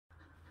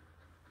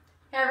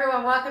Hey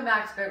everyone, welcome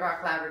back to Big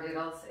Rock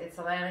Labradoodles. It's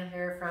Alana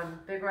here from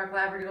Big Rock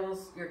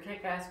Labradoodles, your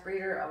kick-ass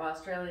breeder of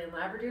Australian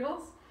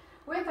Labradoodles,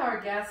 with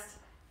our guest,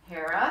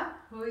 Hera,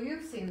 who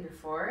you've seen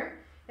before.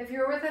 If you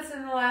were with us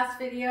in the last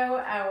video,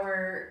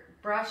 our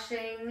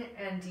brushing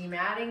and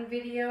dematting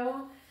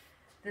video,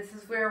 this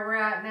is where we're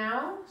at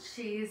now.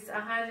 She's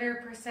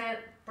 100%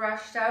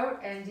 brushed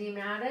out and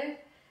dematted.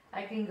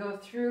 I can go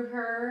through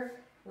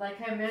her, like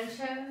I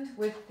mentioned,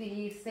 with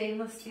the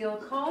stainless steel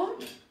comb.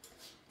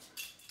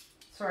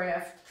 Sorry,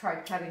 I've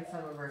tried cutting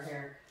some of her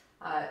hair.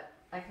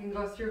 I can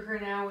go through her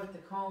now with the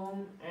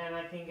comb and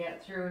I can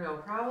get through no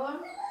problem.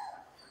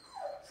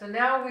 So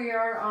now we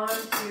are on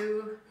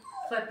to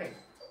clipping.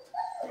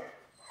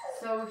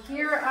 So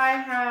here I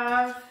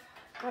have,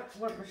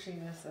 what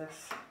machine is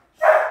this?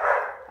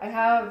 I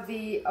have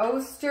the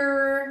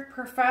Oster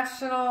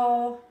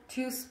Professional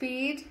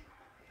 2-speed,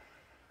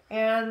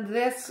 and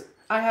this,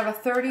 I have a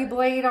 30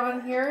 blade on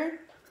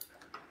here,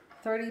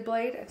 30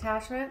 blade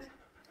attachment,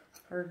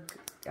 or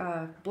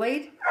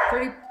blade,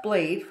 30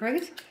 blade,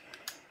 right?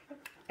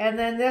 And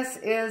then this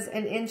is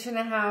an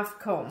 1.5-inch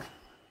comb,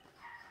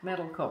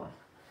 metal comb.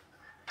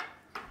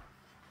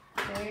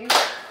 Okay.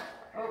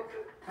 Oh,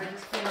 I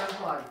just came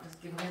unplugged.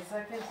 Just give me a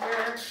second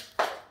here.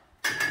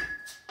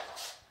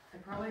 I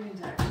probably need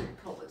to actually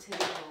pull the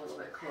table a little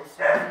bit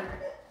closer to me.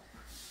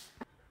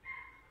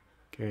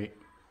 Okay.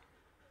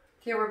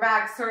 Okay, we're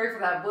back. Sorry for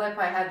that blip.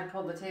 I had to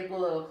pull the table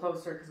a little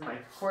closer because my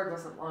cord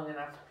wasn't long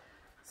enough.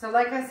 So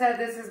like I said,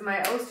 this is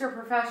my Oster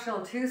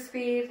Professional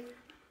 2-speed,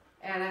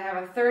 and I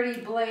have a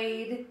 30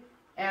 blade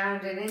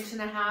and an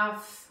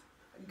 1.5-inch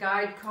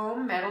guide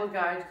comb, metal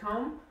guide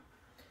comb.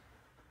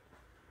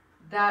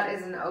 That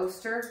is an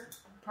Oster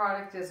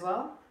product as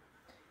well.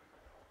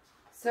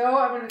 So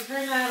I'm going to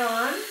turn that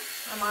on.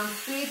 I'm on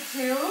speed 2,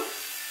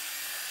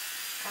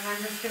 and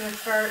I'm just going to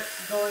start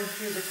going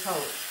through the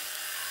coat.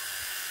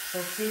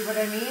 So see what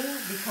I mean?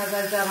 Because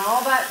I've done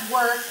all that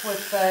work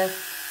with the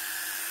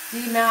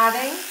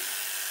dematting,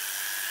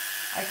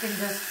 I can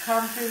just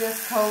come through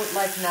this coat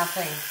like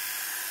nothing.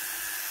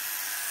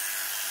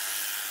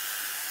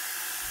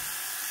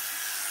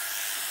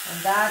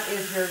 And that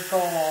is your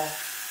goal.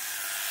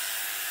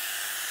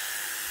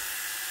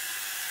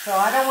 So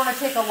I don't want to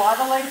take a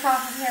lot of length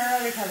off of Hera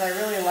because I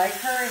really like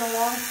her in a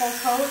long full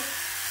coat,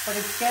 but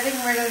it's getting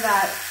rid of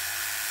that,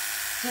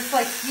 just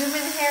like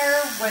human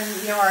hair, when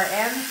our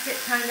ends get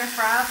kind of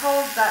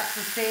frazzled. That's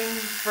the same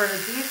for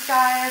these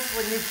guys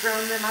when you've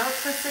grown them out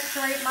for 6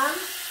 or 8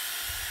 months.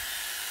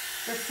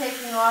 Just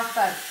taking off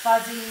that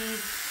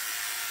fuzzy,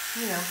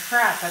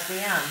 crap at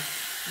the end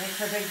makes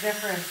a big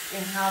difference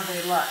in how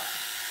they look.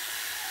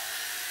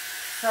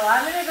 So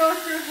I'm going to go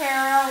through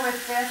Hera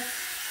with this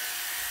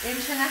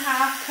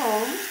 1.5-inch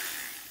comb.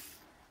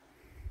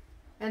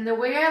 And the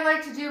way I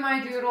like to do my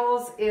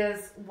doodles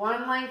is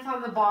one length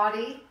on the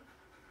body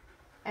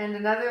and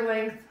another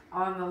length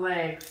on the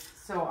legs.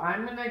 So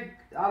I'm going to,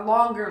 a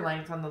longer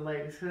length on the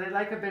legs, because I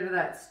like a bit of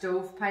that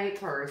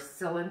stovepipe or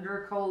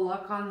cylindrical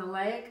look on the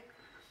leg.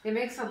 It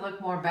makes them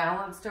look more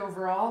balanced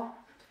overall.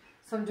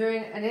 So I'm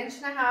doing an 1.5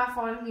 inches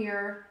on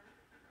here.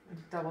 I'm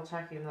just double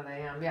checking that I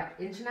am. Yeah,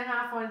 1.5 inches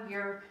on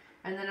here.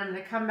 And then I'm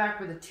going to come back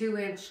with a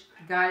 2-inch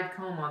guide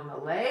comb on the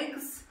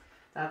legs.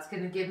 That's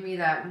going to give me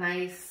that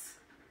nice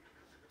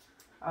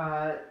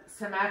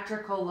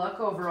symmetrical look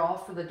overall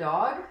for the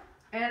dog.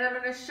 And I'm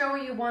going to show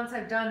you, once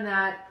I've done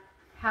that,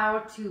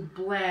 how to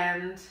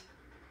blend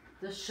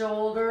the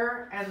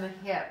shoulder and the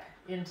hip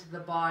into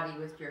the body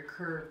with your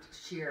curved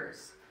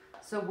shears.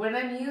 So when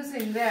I'm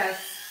using this,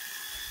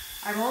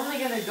 I'm only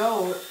going to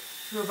go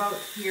to about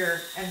here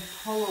and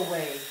pull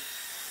away.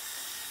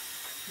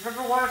 If you've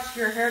ever watched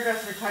your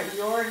hairdresser cut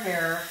your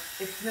hair,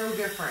 it's no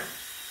different.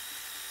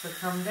 So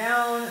come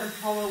down and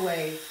pull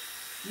away.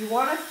 You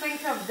want to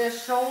think of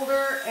this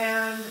shoulder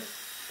and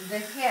the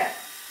hip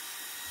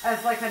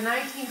as like a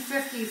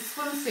 1950s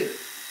swimsuit.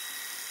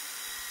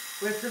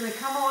 It's going to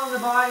come along the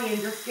body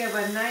and just give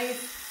a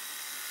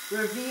nice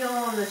reveal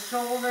on the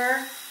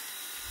shoulder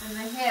and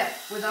the hip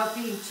without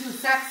being too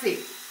sexy.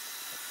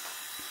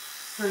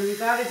 So you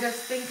got to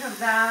just think of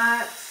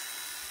that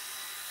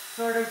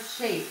sort of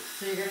shape.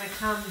 So you're going to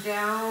come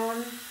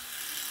down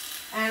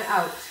and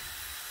out.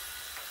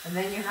 And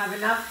then you have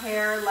enough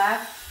hair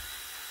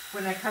left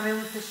when I come in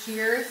with the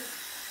shears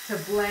to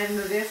blend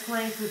this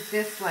length with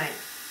this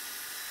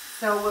length.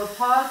 So we'll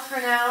pause for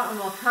now and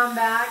we'll come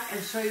back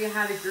and show you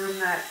how to groom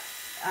that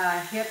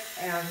hip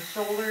and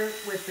shoulder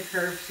with the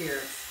curved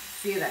shears.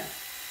 See you then.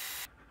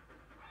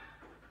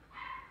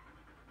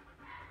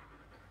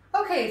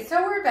 Okay,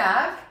 so we're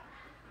back,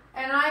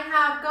 and I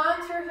have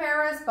gone through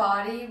Hera's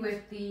body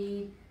with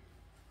the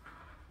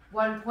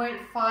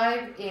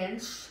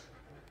 1.5-inch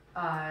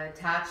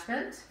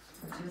attachment,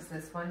 which is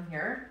this one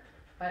here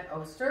by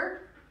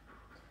Oster.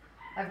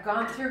 I've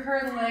gone through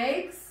her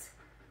legs.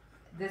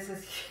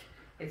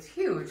 It's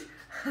huge.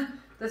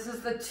 This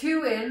is the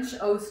 2-inch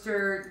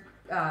Oster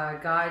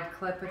guide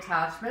clip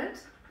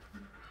attachment.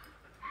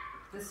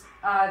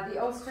 The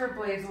Oster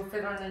blades will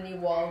fit on any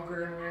wall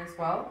groomer as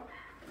well.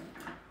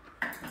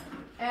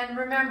 And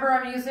remember,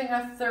 I'm using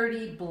a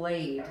 30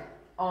 blade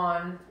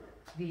on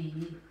the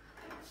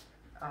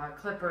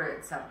clipper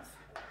itself.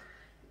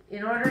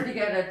 In order to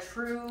get a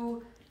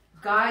true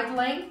guide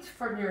length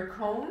from your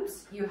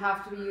combs, you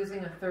have to be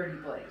using a 30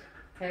 blade,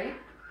 okay?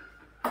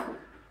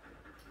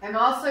 I'm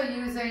also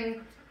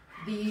using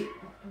the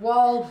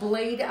wall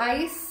blade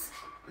ice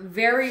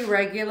very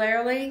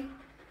regularly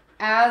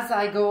as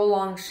I go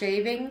along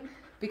shaving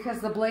because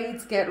the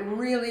blades get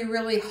really,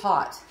 really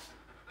hot.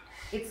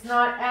 It's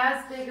not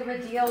as big of a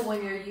deal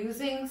when you're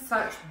using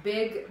such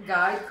big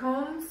guide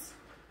combs,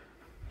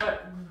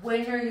 but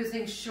when you're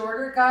using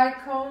shorter guide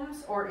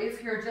combs, or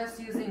if you're just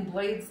using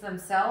blades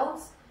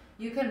themselves,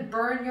 you can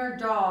burn your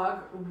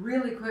dog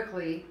really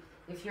quickly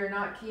if you're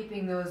not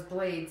keeping those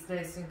blades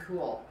nice and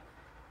cool.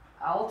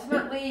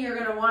 Ultimately, you're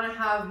going to want to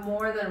have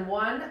more than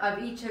one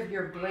of each of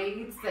your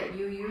blades that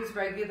you use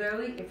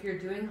regularly if you're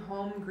doing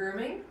home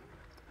grooming.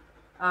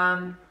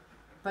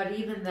 But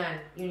even then,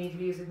 you need to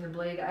be using the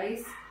blade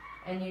ice,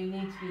 and you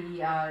need to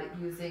be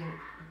using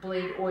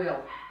blade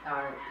oil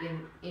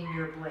in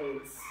your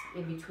blades,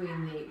 in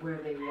between where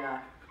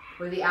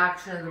the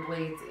action of the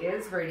blades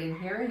is, right in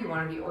here. You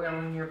want to be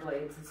oiling your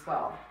blades as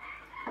well.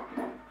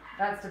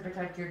 That's to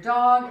protect your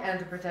dog and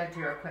to protect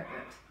your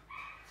equipment.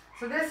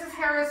 So this is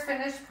Hera's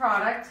finished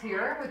product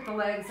here with the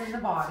legs and the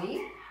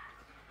body.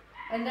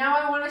 And now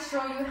I want to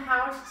show you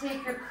how to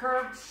take your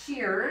curved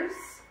shears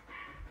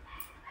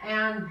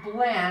and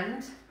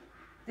blend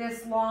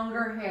this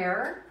longer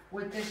hair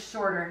with this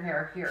shorter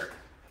hair here,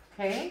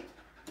 okay?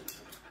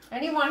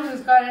 Anyone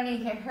who's got any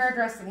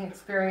hairdressing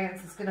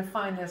experience is going to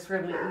find this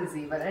really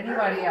easy, but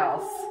anybody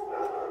else,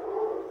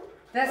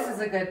 this is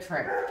a good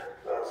trick.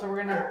 So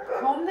we're going to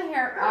comb the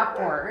hair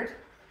upward,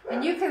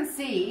 and you can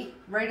see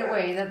right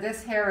away that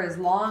this hair is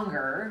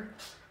longer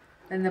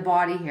than the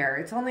body hair.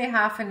 It's only a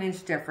 ½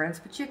 inch difference,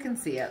 but you can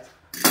see it.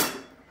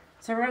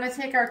 So we're going to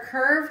take our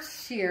curved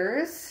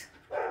shears,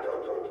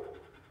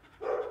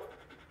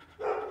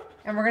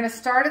 and we're going to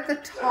start at the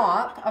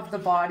top of the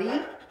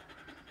body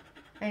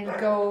and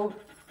go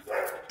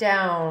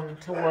down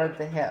toward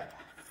the hip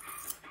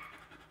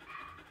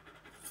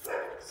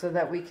so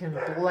that we can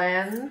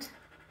blend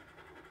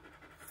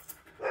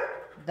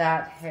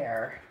that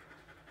hair.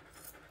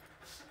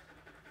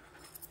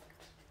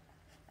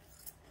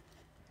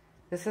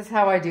 This is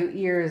how I do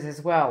ears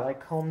as well. I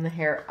comb the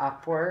hair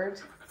upward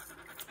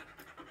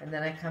and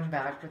then I come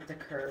back with the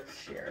curved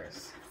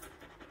shears.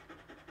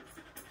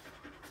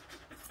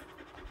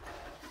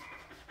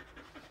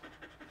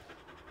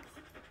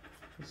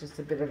 There's just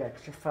a bit of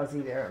extra fuzzy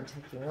there I'm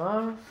taking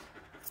off.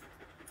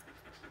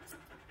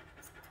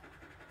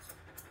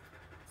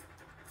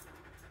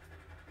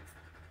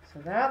 So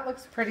that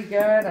looks pretty good.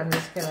 I'm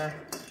just gonna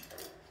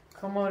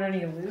comb out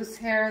any loose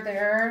hair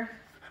there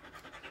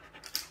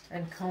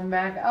and comb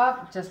back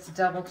up just to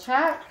double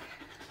check.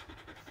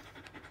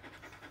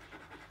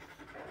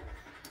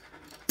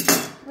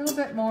 A little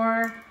bit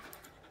more.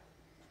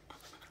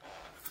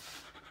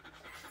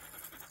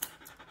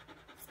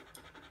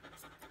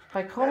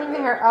 By combing the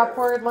hair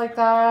upward like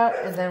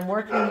that and then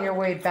working your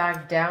way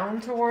back down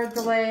toward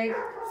the leg,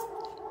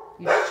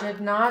 you should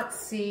not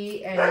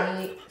see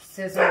any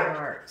scissor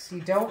marks.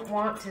 You don't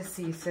want to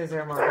see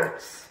scissor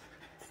marks.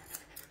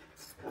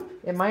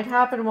 It might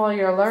happen while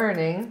you're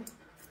learning,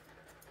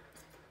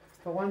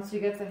 but once you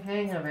get the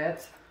hang of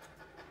it,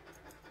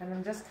 and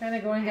I'm just kind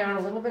of going down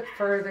a little bit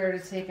further to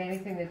take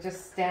anything that's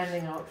just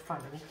standing out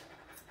funny.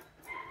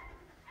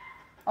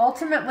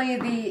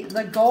 Ultimately,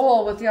 the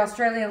goal with the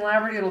Australian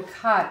Labradoodle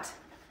cut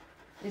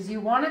is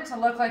you want it to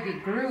look like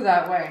it grew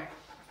that way.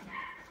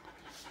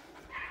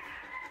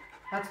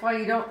 That's why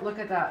you don't look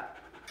at that.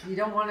 You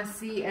don't want to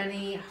see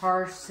any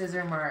harsh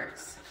scissor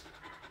marks.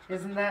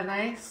 Isn't that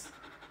nice?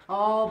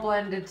 All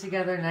blended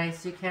together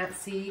nice. You can't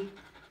see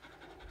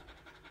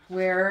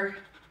where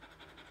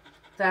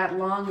that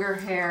longer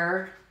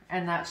hair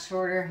and that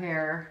shorter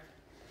hair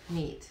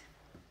meet.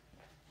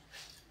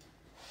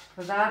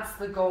 So that's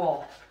the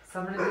goal. So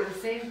I'm going to do the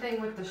same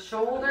thing with the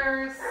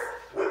shoulders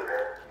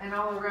and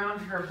all around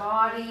her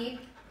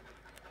body.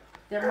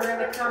 Then we're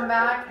going to come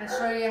back and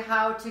show you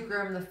how to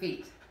groom the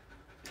feet.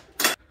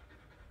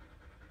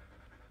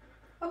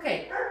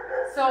 Okay,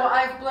 so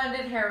I've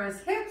blended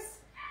Hera's hips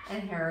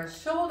and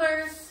Hera's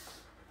shoulders,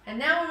 and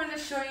now I'm going to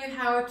show you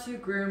how to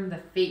groom the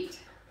feet.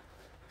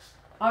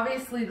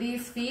 Obviously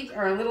these feet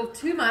are a little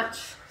too much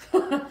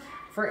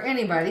for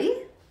anybody.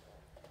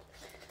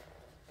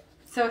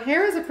 So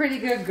Hera's a pretty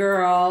good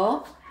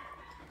girl.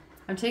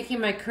 I'm taking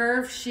my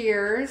curved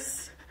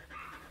shears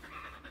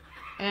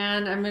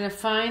and I'm going to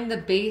find the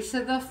base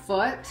of the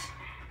foot,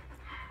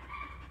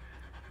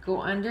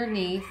 go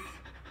underneath,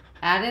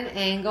 at an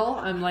angle.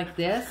 I'm like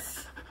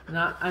this,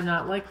 I'm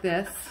not like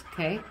this,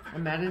 okay?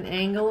 I'm at an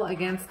angle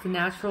against the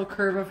natural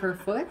curve of her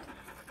foot.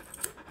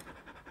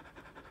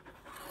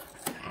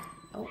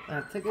 Oh,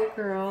 that's a good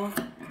girl.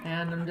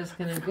 And I'm just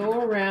going to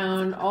go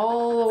around,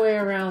 all the way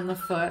around the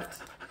foot.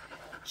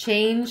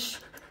 Change,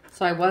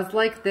 so I was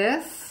like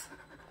this.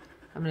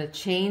 I'm going to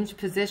change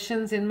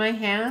positions in my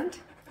hand.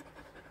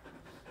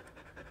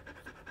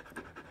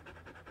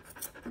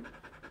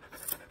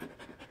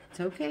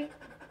 okay.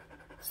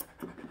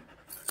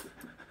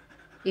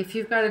 If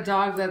you've got a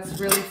dog that's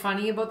really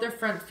funny about their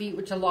front feet,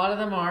 which a lot of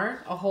them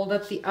are, I'll hold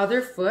up the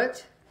other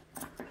foot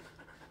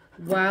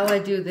while I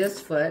do this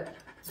foot,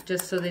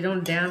 just so they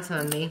don't dance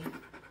on me.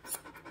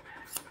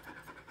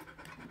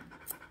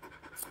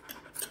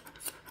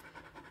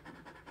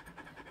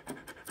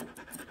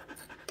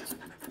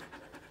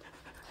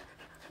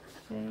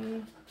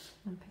 Okay,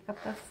 and pick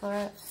up the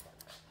foot.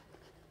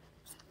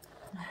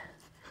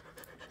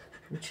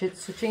 I'm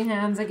switching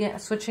hands again,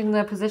 switching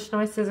the position of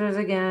my scissors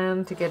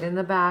again to get in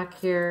the back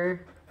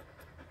here.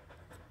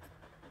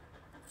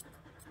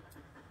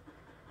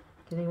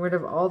 Getting rid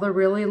of all the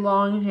really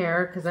long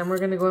hair, because then we're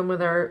going to go in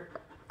with our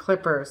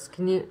clippers.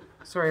 Can you,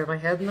 sorry, is my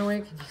head in the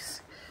way?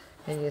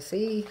 Can you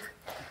see?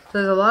 So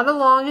there's a lot of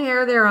long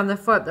hair there on the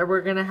foot that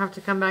we're going to have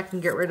to come back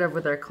and get rid of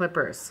with our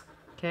clippers.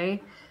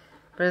 Okay?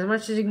 But as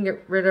much as you can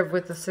get rid of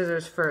with the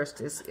scissors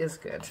first is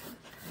good.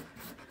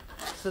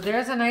 So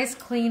there's a nice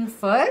clean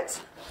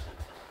foot.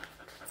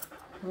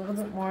 A little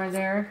bit more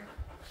there.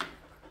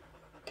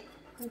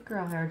 Good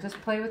girl hair. Just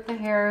play with the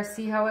hair.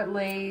 See how it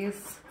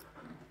lays.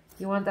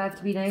 You want that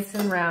to be nice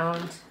and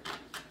round.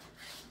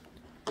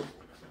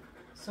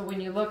 So when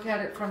you look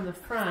at it from the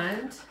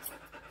front,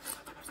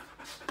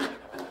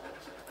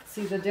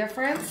 see the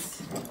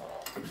difference?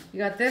 You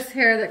got this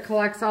hair that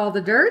collects all the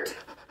dirt.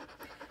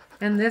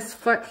 And this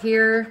foot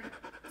here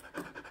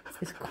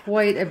is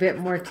quite a bit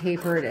more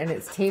tapered, and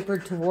it's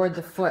tapered toward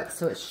the foot,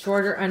 so it's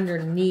shorter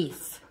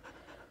underneath,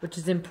 which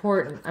is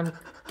important. I'm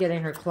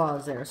getting her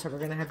claws there, so we're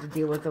going to have to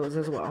deal with those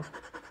as well.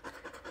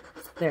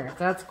 There,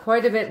 that's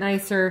quite a bit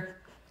nicer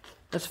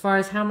as far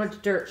as how much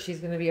dirt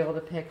she's going to be able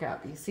to pick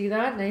up. You see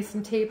that? Nice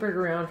and tapered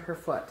around her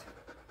foot.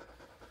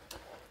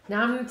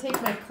 Now I'm going to take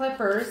my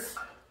clippers,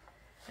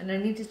 and I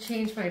need to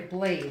change my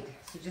blade,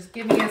 so just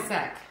give me a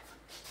sec.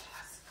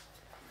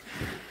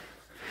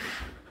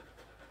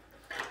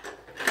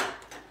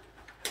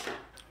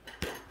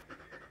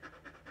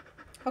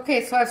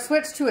 Okay, so I've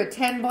switched to a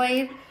 10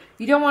 blade.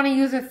 You don't want to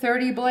use a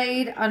 30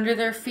 blade under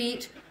their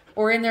feet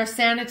or in their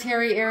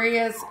sanitary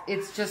areas.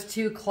 It's just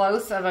too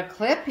close of a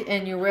clip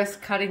and you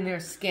risk cutting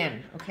their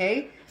skin,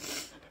 okay?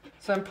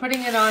 So I'm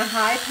putting it on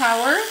high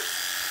power.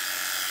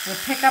 We'll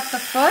pick up the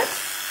foot.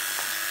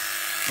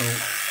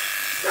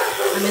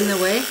 Oh. I'm in the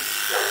way.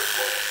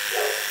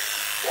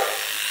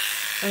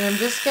 And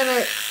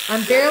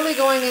I'm barely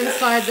going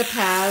inside the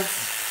pads.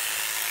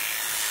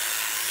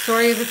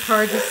 Sorry if it's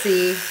hard to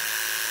see.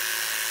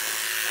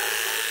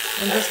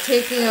 I'm just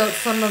taking out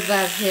some of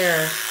that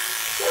hair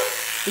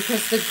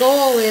because the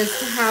goal is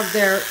to have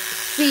their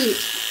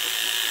feet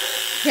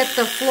hit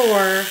the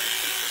floor,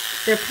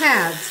 their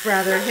pads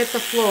rather, hit the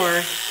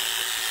floor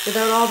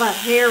without all that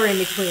hair in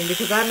between,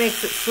 because that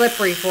makes it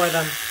slippery for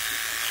them.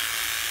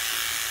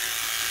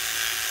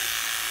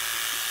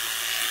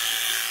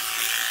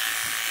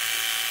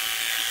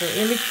 So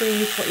in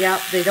between, yeah,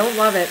 they don't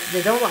love it.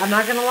 I'm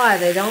not going to lie,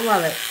 they don't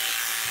love it.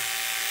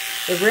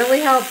 It really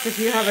helps if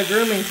you have a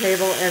grooming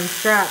table and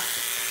straps,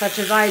 such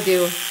as I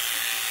do,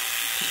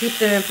 to keep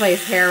them in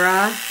place.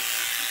 Hera.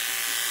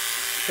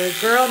 Good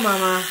girl,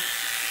 Mama.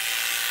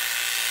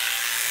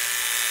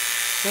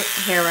 Good,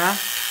 Hera.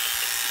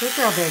 Good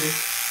girl, baby.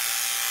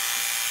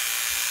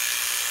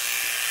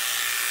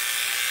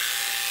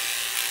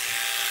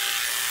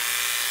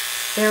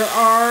 There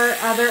are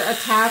other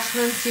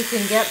attachments you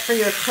can get for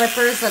your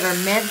clippers that are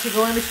meant to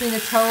go in between the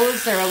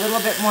toes. They're a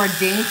little bit more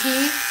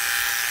dainty.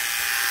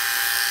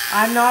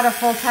 I'm not a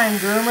full-time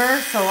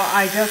groomer, so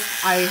I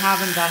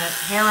haven't done it.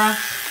 Hera,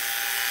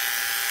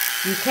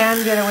 you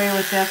can get away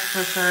with this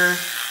for sure.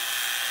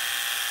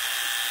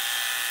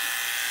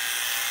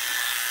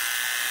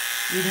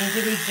 You need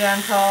to be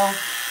gentle.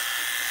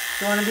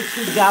 You don't want to be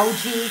too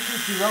gougy,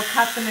 because you will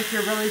cut them if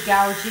you're really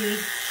gougy.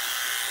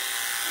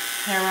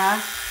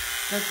 Hera,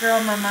 good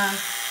girl, Mama.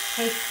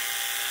 Hey,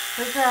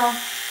 good girl.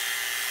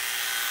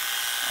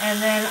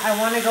 And then I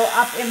want to go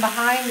up in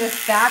behind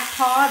this back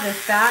paw,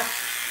 this back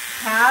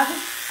pad.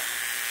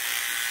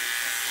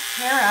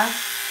 Hera,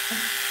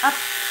 up,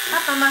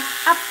 Mama,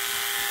 up.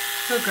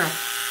 Good girl.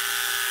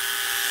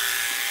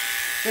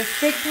 This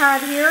big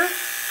pad here,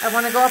 I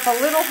want to go up a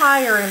little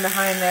higher in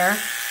behind there,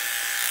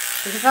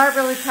 because that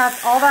really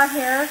all that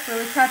hair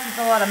really catches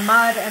a lot of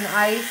mud and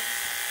ice.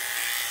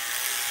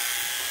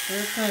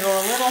 We're just going to go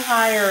a little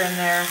higher in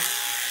there.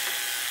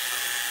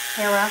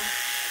 Hera.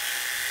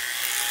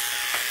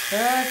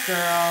 Good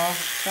girl.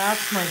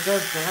 That's my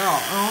good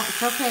girl. Oh,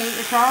 it's okay.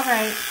 It's all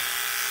right.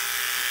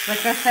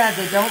 Like I said,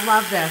 they don't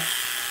love this.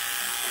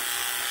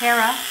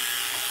 Hera.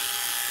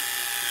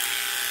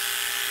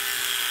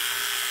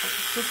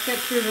 Just get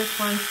through this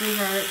one,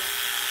 sweetheart.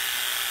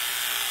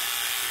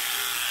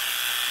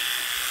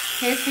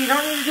 Okay, so you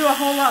don't need to do a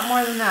whole lot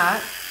more than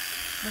that.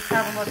 Let's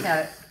have a look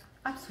at it.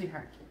 Up,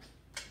 sweetheart.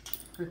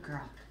 Good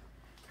girl.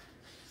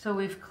 So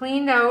we've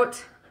cleaned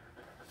out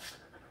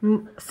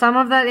some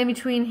of that in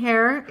between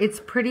hair.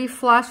 It's pretty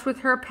flush with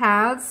her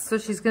pads, so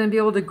she's going to be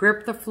able to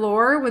grip the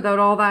floor without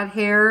all that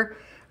hair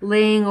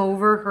laying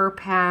over her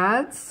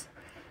pads.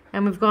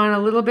 And we've gone a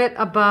little bit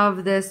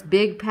above this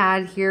big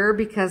pad here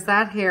because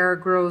that hair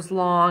grows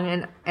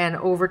long and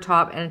over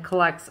top and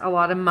collects a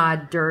lot of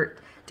mud, dirt,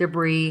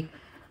 debris,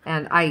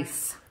 and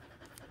ice.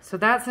 So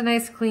that's a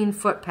nice clean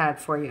foot pad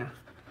for you.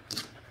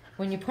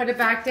 When you put it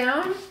back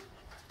down,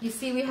 you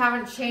see we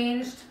haven't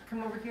changed.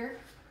 Come over here,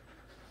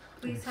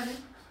 please, honey.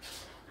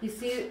 You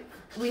see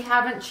we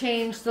haven't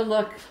changed the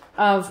look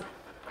of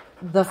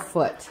the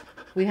foot.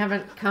 We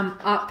haven't come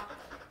up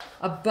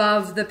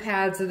above the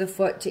pads of the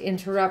foot to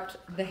interrupt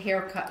the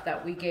haircut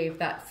that we gave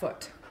that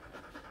foot.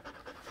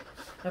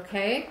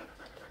 Okay,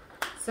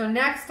 so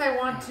next I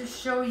want to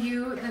show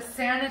you the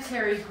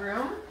sanitary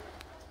groom.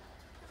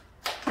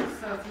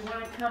 So if you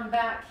want to come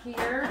back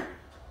here,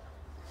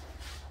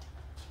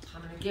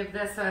 I'm going to give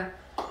this a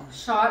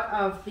shot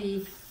of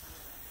the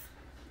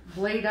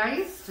blade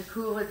ice to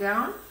cool it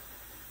down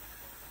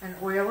and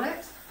oil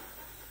it.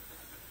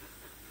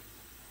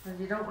 And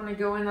you don't want to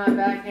go in that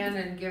back end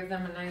and give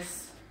them a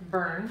nice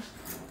burn.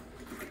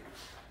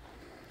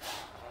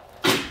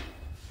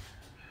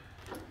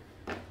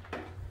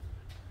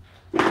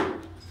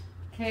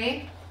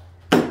 Okay,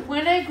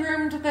 when I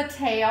groomed the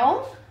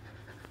tail,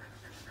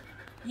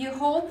 you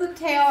hold the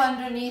tail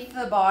underneath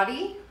the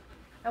body,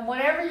 and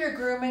whatever you're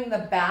grooming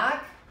the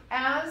back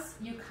as,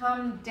 you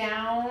come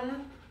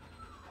down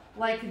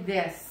like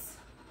this.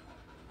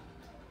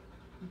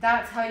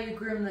 That's how you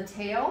groom the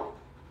tail,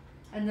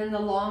 and then the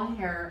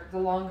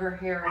longer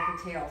hair of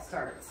the tail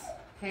starts.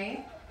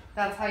 Okay,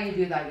 that's how you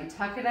do that. You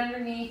tuck it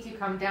underneath, you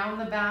come down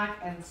the back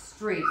and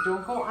straight.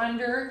 Don't go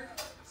under,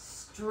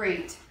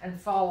 straight and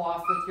fall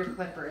off with your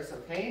clippers,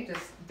 okay?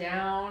 Just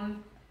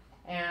down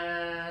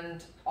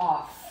and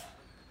off,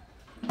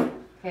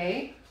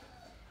 okay?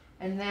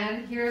 And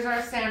then here's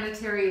our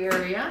sanitary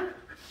area,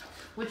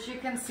 which you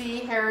can see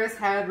hair is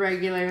had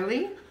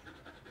regularly.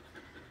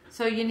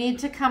 So you need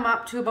to come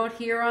up to about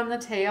here on the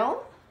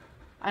tail,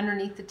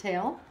 underneath the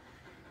tail.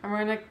 And we're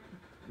gonna,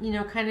 you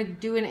know, kind of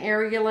do an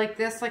area like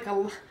this, like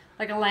a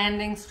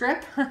landing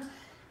strip.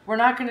 We're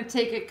not gonna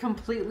take it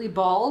completely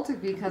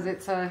bald because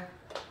it's a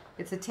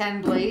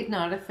 10 blade,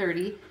 not a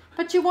 30.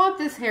 But you want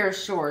this hair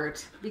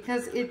short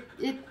because it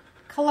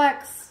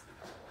collects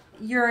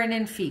urine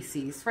and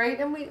feces, right?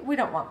 And we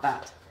don't want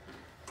that.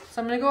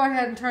 So I'm gonna go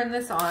ahead and turn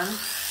this on.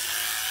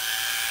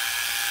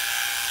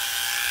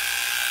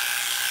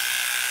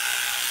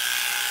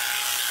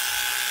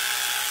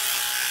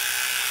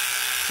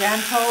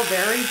 Gentle,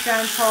 very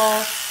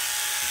gentle,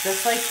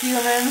 just like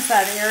humans.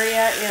 That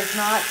area is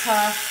not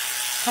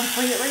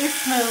completely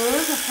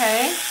smooth,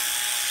 okay?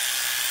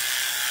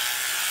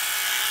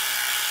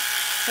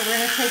 So we're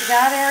going to take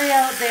that area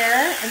out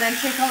there and then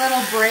take a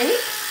little break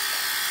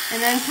and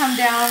then come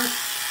down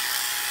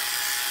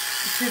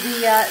to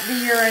the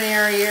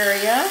urinary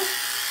area.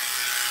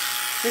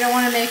 We don't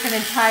want to make an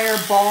entire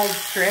bald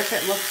strip.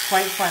 It looks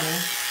quite funny.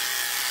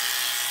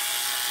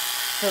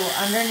 So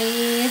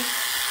underneath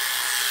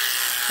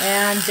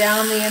and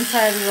down the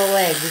inside of the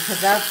leg,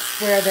 because that's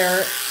where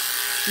their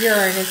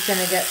urine is going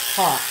to get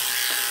caught,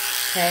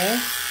 okay?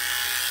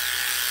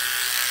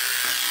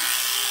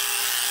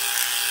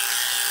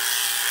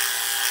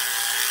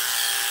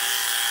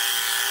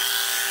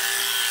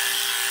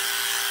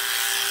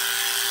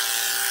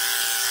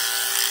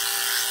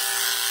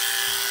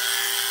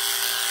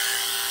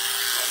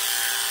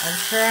 I'm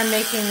sure I'm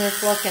making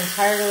this look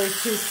entirely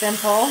too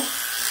simple.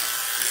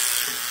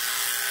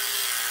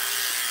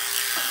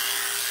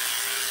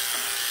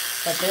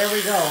 But there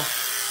we go.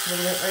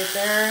 Leave it right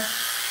there.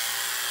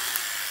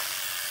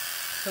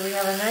 So we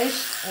have a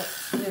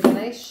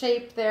nice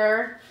shape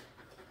there.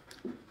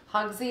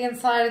 Hugs the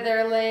inside of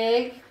their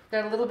leg.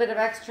 Got a little bit of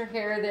extra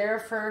hair there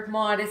for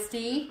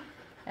modesty.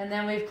 And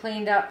then we've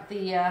cleaned up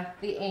the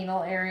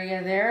anal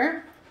area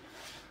there.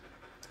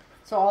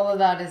 So all of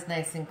that is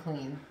nice and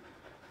clean.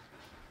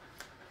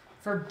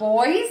 For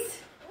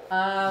boys,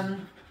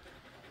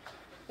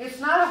 it's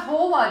not a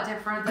whole lot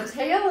different. The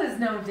tail is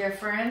no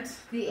different.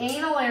 The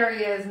anal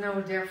area is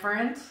no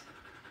different.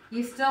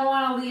 You still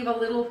want to leave a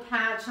little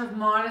patch of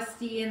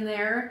modesty in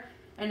there.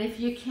 And if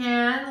you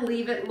can,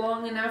 leave it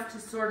long enough to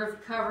sort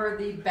of cover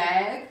the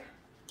bag.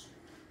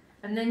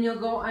 And then you'll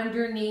go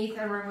underneath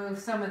and remove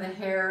some of the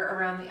hair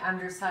around the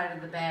underside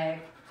of the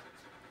bag.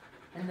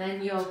 And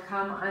then you'll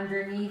come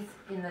underneath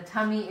in the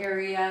tummy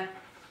area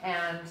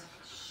and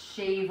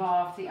shave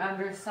off the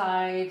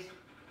underside,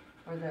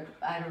 or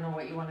I don't know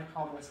what you want to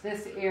call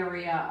this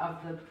area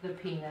of the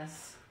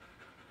penis.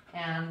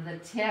 And the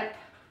tip,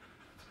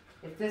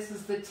 if this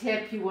is the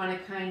tip, you want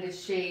to kind of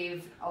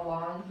shave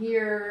along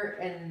here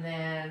and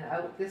then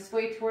out this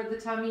way toward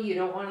the tummy. You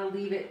don't want to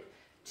leave it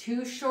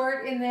too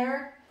short in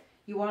there.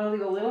 You want to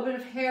leave a little bit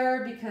of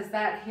hair because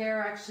that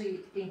hair actually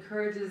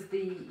encourages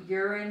the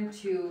urine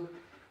to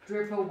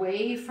drip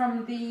away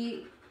from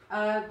the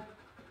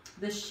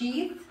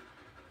sheath,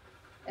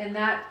 and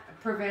that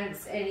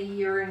prevents any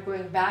urine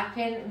going back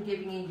in and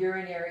giving a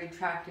urinary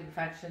tract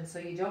infection. So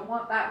you don't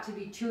want that to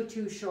be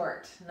too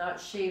short, not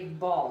shaved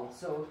bald.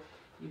 So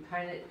you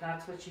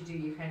that's what you do.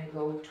 You kind of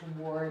go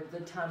toward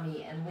the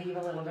tummy and leave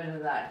a little bit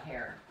of that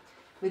hair.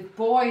 with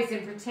boys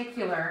in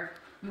particular,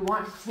 you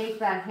want to take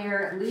that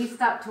hair at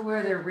least up to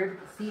where their rib,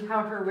 see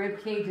how her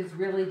rib cage is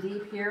really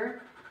deep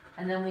here?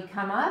 And then we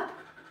come up.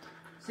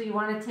 So you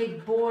want to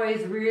take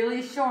boys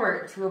really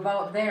short to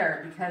about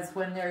there, because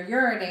when they're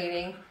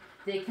urinating,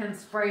 they can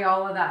spray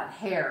all of that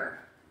hair,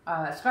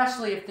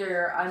 especially if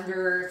they're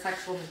under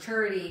sexual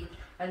maturity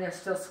and they're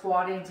still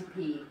squatting to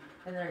pee,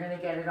 and they're going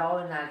to get it all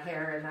in that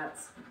hair, and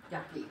that's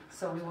yucky.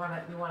 So we want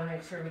to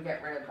make sure we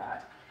get rid of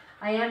that.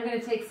 I am going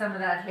to take some of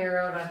that hair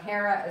out on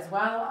Hera as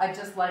well. I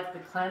just like the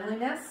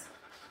cleanliness.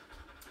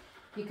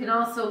 You can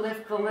also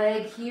lift the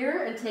leg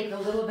here and take a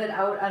little bit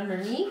out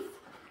underneath,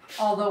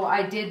 although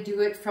I did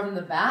do it from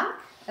the back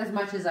as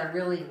much as I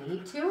really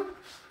need to.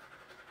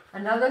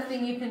 Another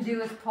thing you can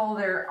do is pull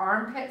their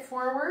armpit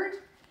forward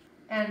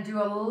and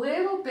do a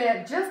little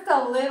bit, just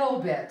a little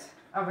bit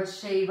of a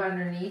shave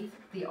underneath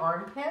the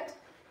armpit.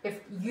 If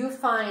you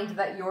find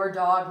that your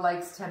dog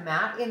likes to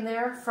mat in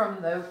there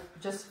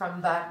just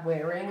from that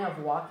wearing of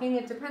walking,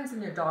 it depends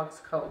on your dog's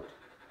coat.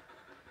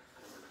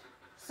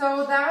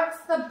 So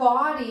that's the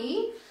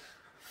body,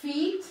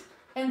 feet,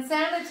 and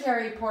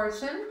sanitary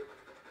portion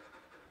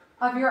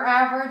of your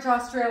average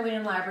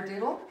Australian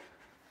Labradoodle.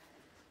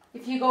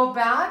 If you go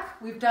back,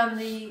 we've done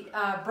the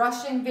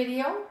brushing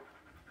video,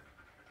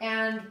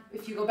 and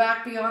if you go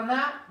back beyond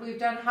that, we've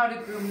done how to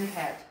groom the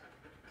head.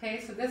 Okay,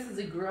 so this is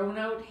a grown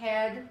out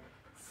head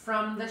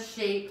from the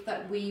shape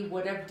that we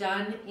would have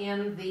done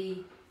in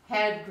the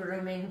head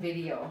grooming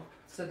video.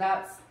 So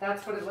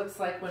that's what it looks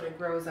like when it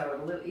grows out.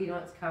 A little, you know,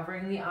 it's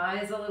covering the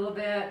eyes a little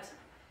bit.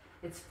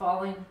 It's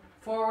falling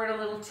forward a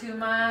little too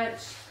much.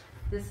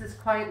 This is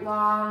quite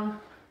long,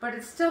 but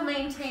it's still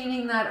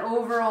maintaining that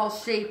overall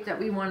shape that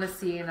we want to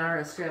see in our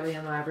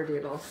Australian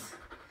Labradoodles.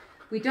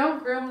 We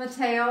don't groom the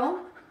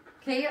tail,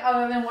 okay,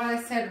 other than what I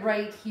said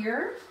right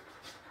here.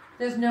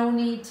 There's no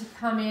need to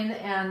come in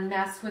and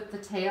mess with the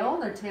tail.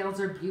 Their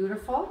tails are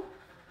beautiful.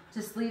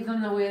 Just leave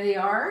them the way they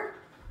are.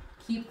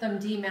 Keep them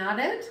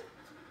dematted.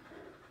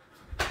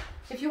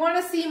 If you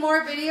want to see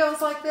more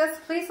videos like this,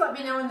 please let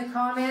me know in the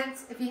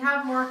comments. If you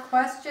have more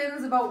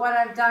questions about what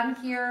I've done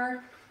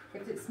here,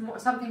 if it's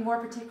something more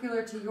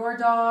particular to your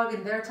dog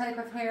and their type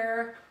of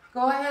hair,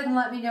 go ahead and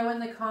let me know in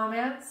the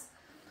comments.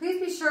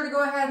 Please be sure to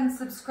go ahead and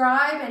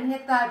subscribe and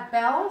hit that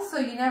bell so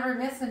you never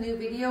miss a new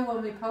video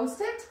when we post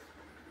it.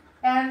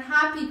 And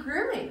happy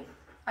grooming.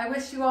 I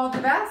wish you all the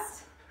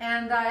best,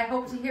 and I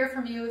hope to hear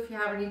from you if you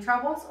have any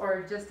troubles,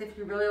 or just if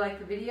you really like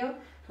the video,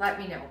 let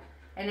me know.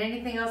 And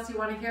anything else you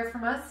want to hear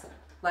from us,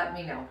 let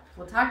me know.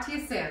 We'll talk to you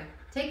soon.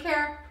 Take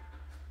care.